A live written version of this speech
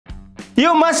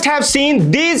You must have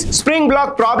seen these spring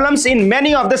block problems in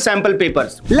many of the sample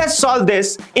papers. Let's solve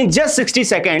this in just 60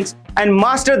 seconds and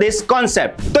master this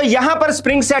concept. तो यहाँ पर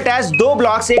spring से attached दो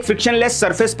blocks एक frictionless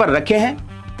surface पर रखे हैं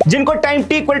जिनको टाइम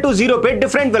t equal to 0 पे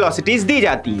different velocities दी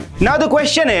जाती हैं. Now the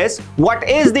question is, what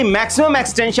is the maximum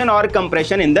extension or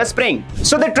compression in the spring?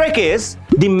 So the trick is,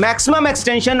 the maximum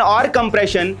extension or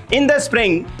compression in the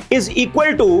spring is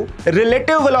equal to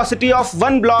relative velocity of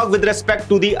one block with respect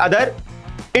to the other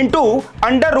into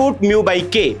under root mu by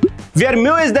k, where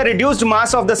mu is the reduced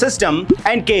mass of the system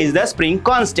and k is the spring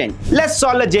constant. Let's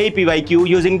solve a JEE PYQ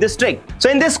using this trick. So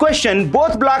in this question,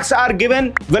 both blocks are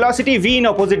given velocity v in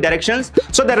opposite directions.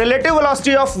 So the relative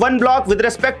velocity of one block with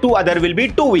respect to other will be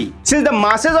 2v. Since the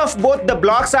masses of both the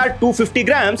blocks are 250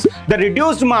 grams, the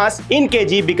reduced mass in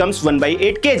kg becomes 1 by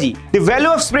 8 kg. The value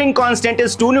of spring constant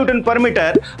is 2 Newton per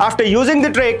meter. After using the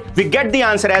trick, we get the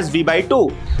answer as v by 2.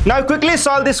 Now quickly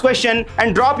solve this question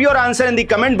and drop your answer in the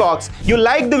comment box. You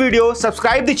like the video,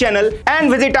 subscribe the channel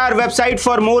and visit our website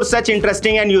for more such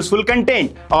interesting and useful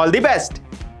content. All the best.